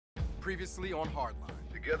previously on Hardline.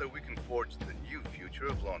 Together we can forge the new future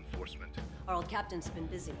of law enforcement. Our old captain's been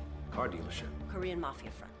busy. Car dealership. Korean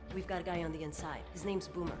mafia front. We've got a guy on the inside. His name's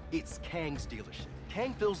Boomer. It's Kang's dealership.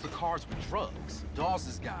 Kang fills the cars with drugs.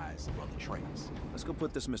 Dawes' guys run the trains. Let's go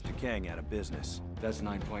put this Mr. Kang out of business. That's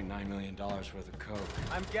 $9.9 million worth of coke.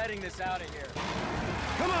 I'm getting this out of here.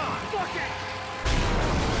 Come on! Fuck it!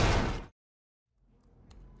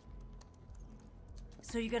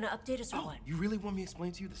 So you're gonna update us or what? You really want me to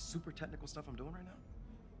explain to you the super technical stuff I'm doing right now?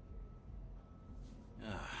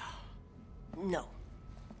 No.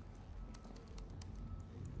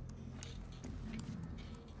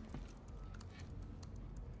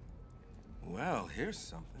 Well, here's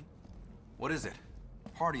something. What is it?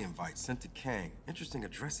 Party invite sent to Kang. Interesting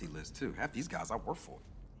address he lists, too. Half these guys I work for.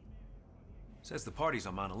 Says the party's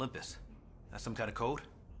on Mount Olympus. That's some kind of code?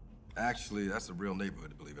 Actually, that's a real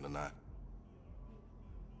neighborhood, believe it or not.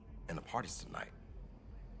 And the party's tonight.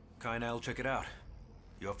 Khai and I'll check it out.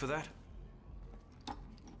 You up for that?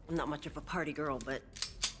 I'm not much of a party girl, but...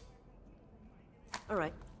 all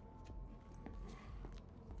right.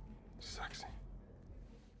 Sexy.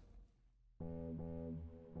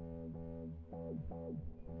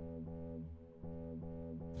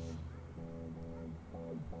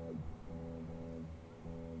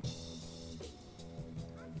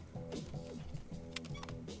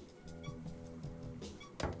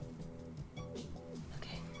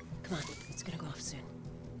 Okay, come on. It's gonna go off soon.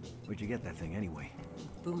 Where'd you get that thing anyway?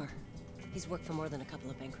 Boomer. He's worked for more than a couple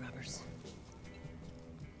of bank robbers.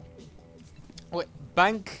 What,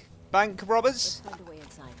 bank robbers? Let's find a way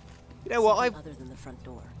inside. You know what, Something other than the front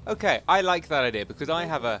door. Okay, I like that idea because I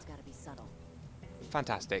have a... It's gotta be subtle.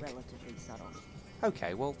 Fantastic. Relatively subtle.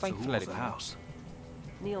 Okay, well, thank you for letting the me know. house?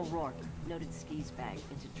 Neil Rourke, noted skis bag,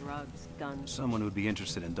 into drugs, guns. Someone who'd be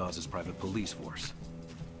interested in Dawes' private police force.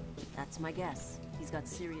 That's my guess. He's got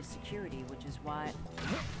serious security, which is why...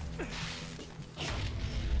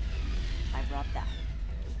 I robbed that.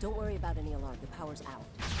 Don't worry about any alarm. The power's out.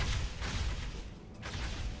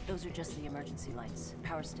 Those are just the emergency lights.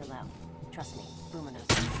 Power's still out. Trust me, Boomer knows.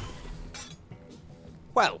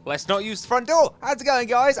 Well, let's not use the front door. How's it going,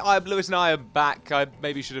 guys? Lewis and I are back. I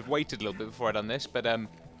maybe should have waited a little bit before I'd done this, but talk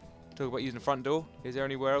about using the front door. Is there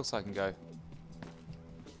anywhere else I can go?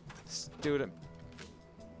 Let's do it.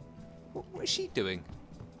 What is she doing?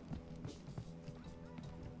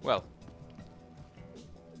 Well,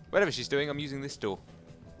 whatever she's doing, I'm using this door.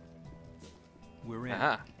 We're in.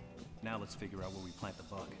 Aha. Now let's figure out where we plant the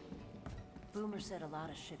bug. Boomer said a lot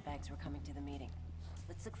of shitbags were coming to the meeting.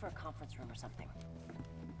 Let's look for a conference room or something.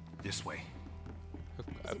 This way.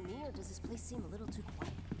 Is it me, or does this place seem a little too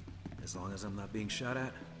quiet? As long as I'm not being shot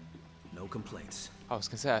at, no complaints. I was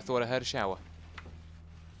gonna say, I thought I heard a shower.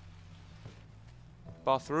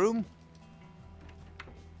 Bathroom.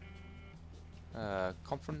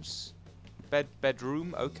 Conference.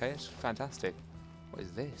 Bedroom. Okay, that's fantastic. What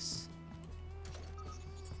is this?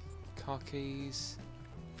 Car keys.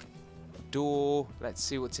 Door. Let's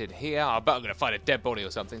see what's in here. I bet I'm gonna find a dead body or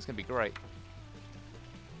something. It's gonna be great.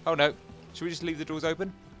 Oh no. Should we just leave the doors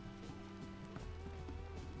open?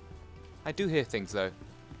 I do hear things though.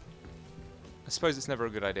 I suppose it's never a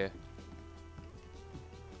good idea.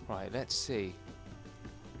 Right, let's see.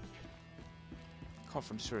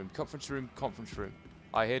 Conference room, conference room, conference room.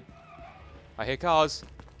 I hear cars.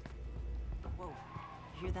 Whoa,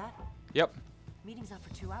 you hear that? Yep. Meeting's out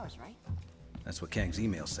for 2 hours, right? That's what Kang's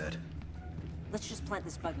email said. Let's just plant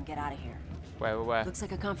this bug and get out of here. Where? Looks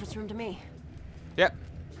like a conference room to me. Yep.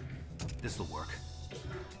 This'll work.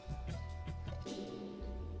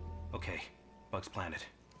 Okay, bug's planted.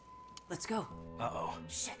 Let's go. Uh-oh.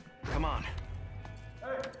 Shit. Come on.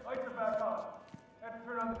 Hey, lights are back on. Have to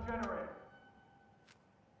turn on the generator.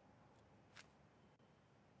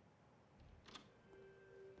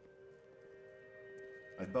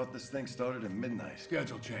 I thought this thing started at midnight.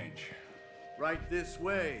 Schedule change. Right this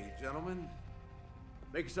way, gentlemen.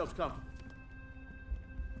 Make yourselves comfortable.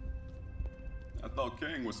 I thought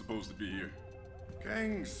Kang was supposed to be here.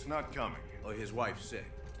 Kang's not coming. Oh, his wife's sick.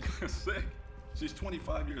 Sick? She's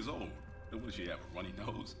 25 years old. And what does she have, a runny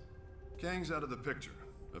nose? Kang's out of the picture,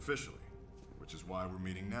 officially. Which is why we're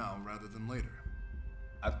meeting now rather than later.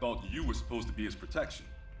 I thought you were supposed to be his protection.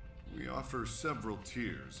 We offer several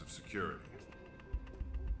tiers of security.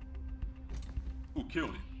 Who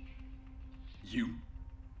killed him? You?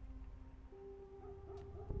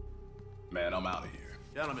 Man, I'm out of here.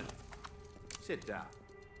 Gentlemen, sit down.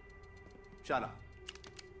 Shut up.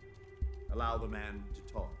 Allow the man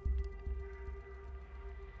to talk.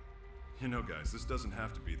 You know, guys, this doesn't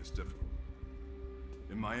have to be this difficult.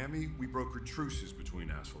 In Miami, we brokered truces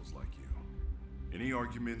between assholes like you. Any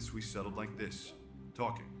arguments we settled like this,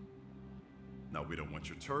 talking. Now, we don't want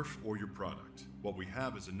your turf or your product. What we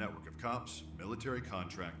have is a network of cops, military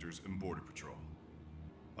contractors, and border patrol.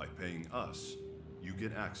 By paying us, you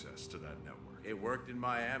get access to that network. It worked in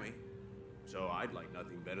Miami, so I'd like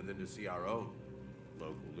nothing better than to see our own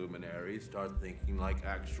local luminaries start thinking like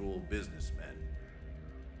actual businessmen.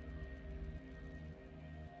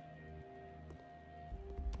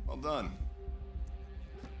 Well done.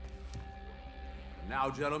 Now,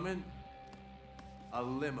 gentlemen, a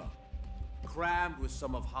limo crammed with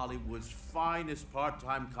some of Hollywood's finest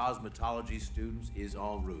part-time cosmetology students is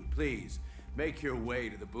en route. Please, make your way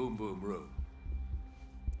to the Boom Boom Room.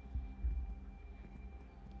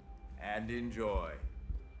 And enjoy.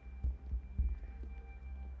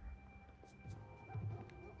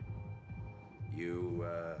 You,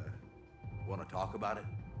 want to talk about it?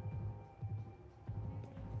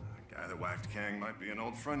 The guy that whacked Kang might be an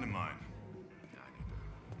old friend of mine. I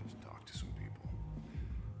need to just talk to some people.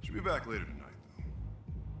 Should be back later tonight, though.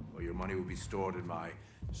 Well, your money will be stored in my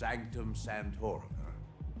Sanctum Sanctorum.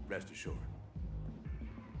 Rest assured.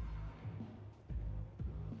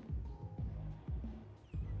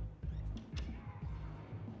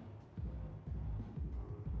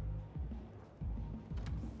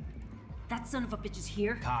 That son of a bitch is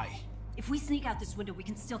here. Khai. If we sneak out this window, we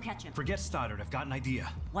can still catch him. Forget Stoddard. I've got an idea.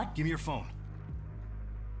 What? Give me your phone.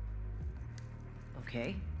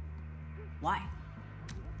 Okay. Why?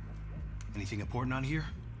 Anything important on here?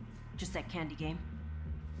 Just that candy game?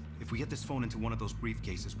 If we get this phone into one of those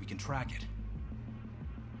briefcases, we can track it.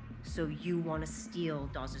 So you want to steal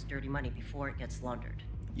Dawes' dirty money before it gets laundered?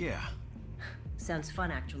 Yeah. Sounds fun,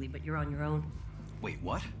 actually, but you're on your own. Wait,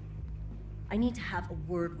 what? I need to have a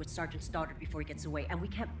word with Sergeant Stoddard before he gets away, and we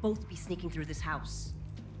can't both be sneaking through this house.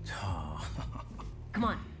 Come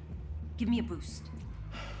on. Give me a boost.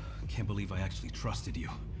 Can't believe I actually trusted you.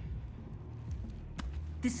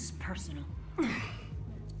 This is personal.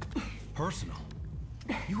 Personal?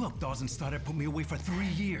 You helped Dawes and Stoddard put me away for 3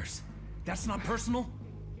 years. That's not personal?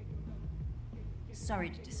 Sorry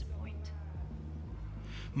to disappoint.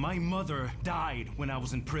 My mother died when I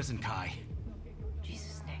was in prison, Khai.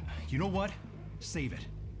 Jesus, Nick. You know what? Save it.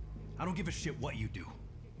 I don't give a shit what you do.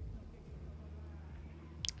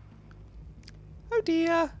 Oh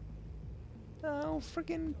dear. Oh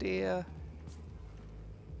friggin' dear.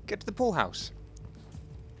 Get to the pool house.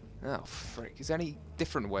 Oh frick. Is there any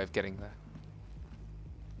different way of getting there?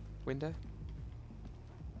 Window?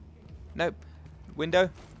 Nope. Window?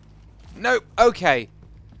 Nope. Okay.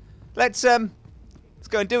 Let's go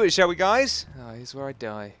and do it, shall we, guys? Oh, here's where I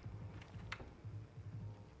die.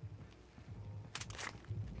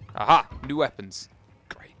 Aha! New weapons.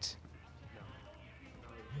 Great.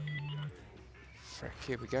 Frick,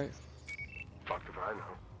 here we go. Fuck if I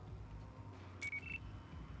know.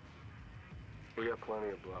 We got plenty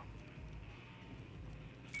of blow.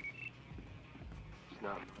 It's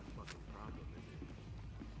not my fucking problem, is it?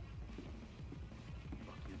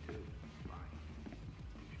 Fuck you too. Bye.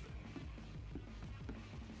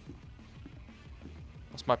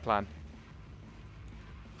 What's my plan?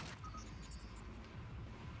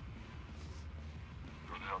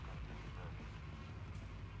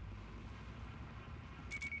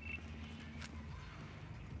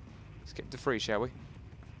 Let's get to free, shall we?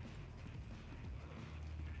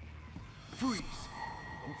 Freeze!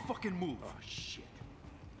 Don't fucking move. Oh shit.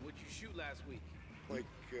 What'd you shoot last week? Like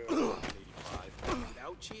 85.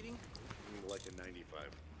 Without cheating? Like a 95.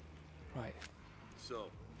 Right.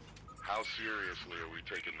 So, how seriously are we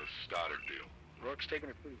taking this Stoddard deal? Rourke's taking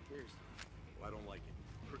it pretty seriously. Well, I don't like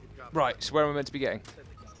it. Crooked cop. Right, so where am I meant to be getting?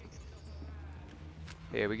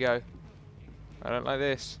 Here we go. I don't like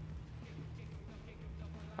this.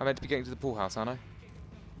 I'm meant to be getting to the pool house, aren't I?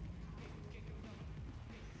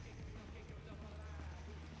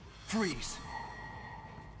 Freeze.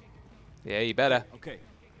 Yeah, you better. Okay.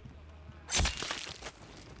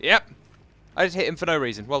 Yep. I just hit him for no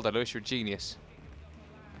reason. Well done, Lewis. You're a genius.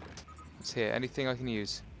 What's here? Anything I can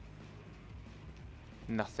use?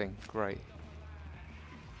 Nothing. Great.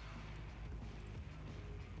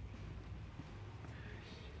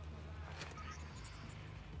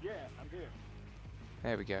 Yeah, I'm here.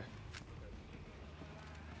 There we go.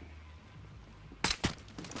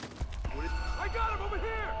 I got him over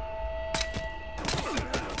here!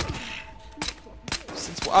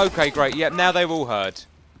 Okay, great. Yep, now they've all heard.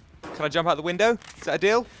 Can I jump out the window? Is that a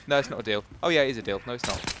deal? No, it's not a deal. Oh yeah, it is a deal. No, it's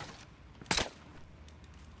not.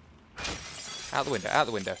 Out the window, out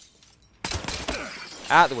the window.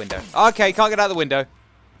 Out the window. Okay, can't get out the window.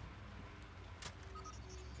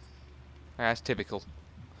 That's typical.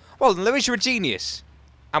 Well then, Lewis, you're a genius.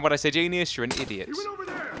 And when I say genius, you're an idiot. He went over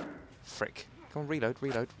there. Frick. Come on, reload,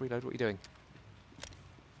 reload, reload. What are you doing?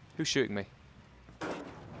 Who's shooting me?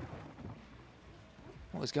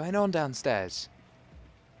 What is going on downstairs?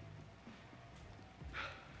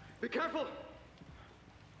 Be careful.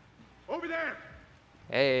 Over there.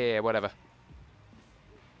 Hey, whatever.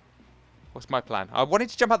 What's my plan? I wanted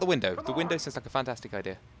to jump out the window. The window sounds like a fantastic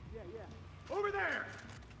idea. Over there.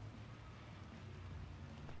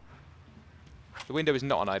 The window is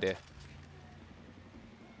not an idea.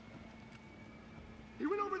 He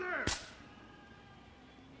went over there.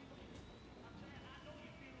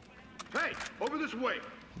 Hey, over this way.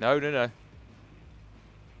 No, no, no.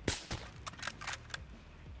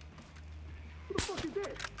 Who the fuck is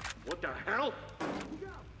this? What the hell?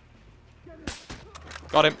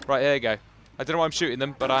 Got him. Right, there you go. I don't know why I'm shooting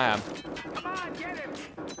them, but I am. Come on, get him.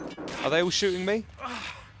 Are they all shooting me?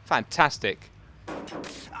 Fantastic.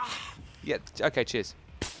 Yeah, okay, cheers.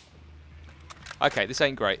 Okay, this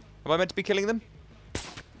ain't great. Am I meant to be killing them?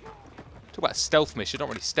 Talk about a stealth mission. Not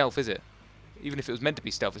really stealth, is it? Even if it was meant to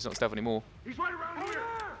be stealth, it's not stealth anymore. He's right around here.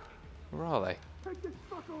 Where are they? Take this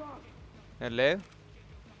fucker off. Hello?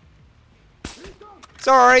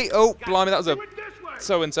 Sorry! Oh, blimey, that was a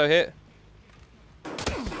so-and-so hit.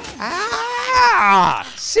 Ah!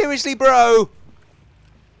 Seriously, bro!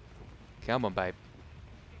 Come on, babe.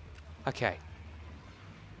 Okay.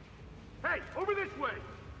 Hey, over this way.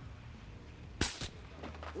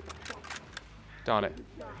 Darn it.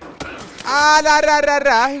 Ah, da, da, da,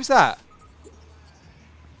 da. Who's that?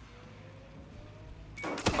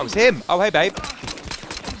 Oh, it's him. Oh, hey, babe.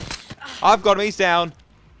 I've got him. He's down.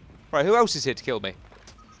 Right, who else is here to kill me?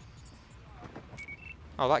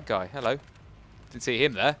 Oh, that guy. Hello. Didn't see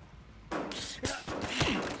him there.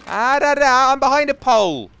 Ah, da, da. I'm behind a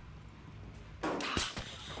pole.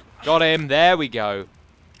 Got him. There we go.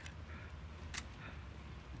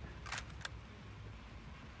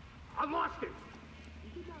 I lost him.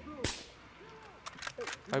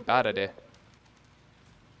 Oh, bad idea.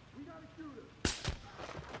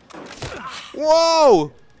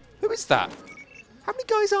 Whoa! Who is that? How many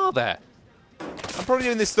guys are there? I'm probably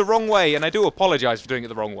doing this the wrong way, and I do apologise for doing it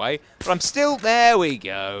the wrong way, but I'm still... There we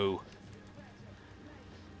go.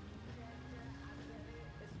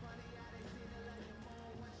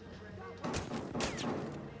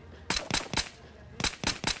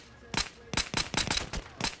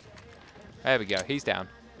 There we go. He's down.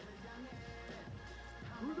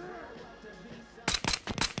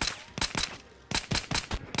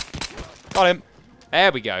 Got him.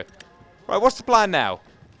 There we go. Right, what's the plan now?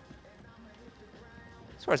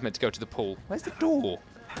 That's where I was meant to go, to the pool. Where's the door?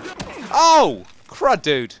 Oh! Crud,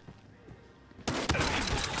 dude.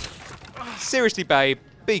 Seriously, babe.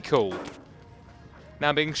 Be cool. Now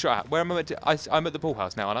I'm being shot at. Where am I meant to... I'm at the pool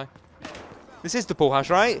house now, aren't I? This is the pool house,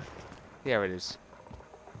 right? Yeah, it is.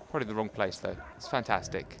 Probably the wrong place, though. It's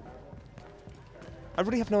fantastic. I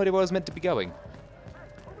really have no idea where I was meant to be going.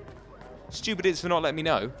 Stupid idiots for not letting me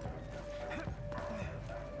know.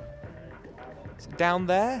 Is it down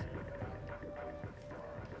there?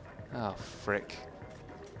 Oh, frick.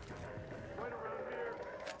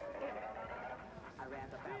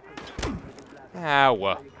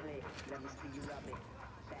 Ow.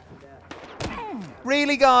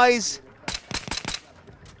 Really, guys?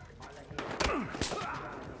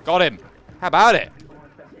 Got him. How about it?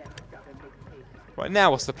 Right, now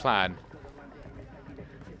what's the plan?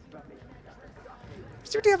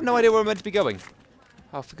 Seriously, I have no idea where I'm meant to be going.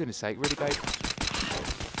 Oh, for goodness sake, really, babe?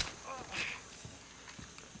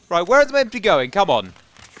 Right, where am I meant to be going? Come on.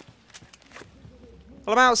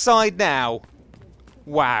 Well, I'm outside now.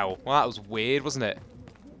 Wow. Well, that was weird, wasn't it?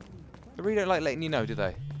 They really don't like letting you know, do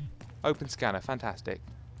they? Open scanner. Fantastic.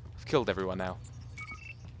 I've killed everyone now.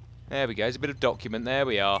 There we go. There's a bit of document. There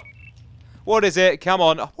we are. What is it? Come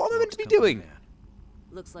on. What am I meant to be doing?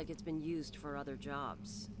 Looks like it's been used for other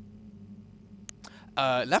jobs.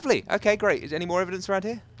 Lovely. Okay, great. Is there any more evidence around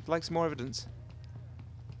here? I'd like some more evidence.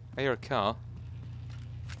 I hear a car.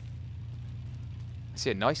 I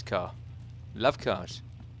see a nice car. Love cars.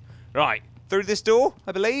 Right. Through this door,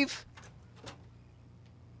 I believe.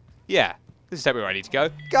 Yeah. This is where I need to go.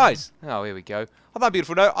 Guys. Oh, here we go. On that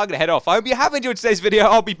beautiful note, I'm going to head off. I hope you have enjoyed today's video.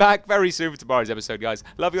 I'll be back very soon for tomorrow's episode, guys.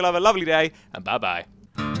 Love you all. Have a lovely day. And bye-bye.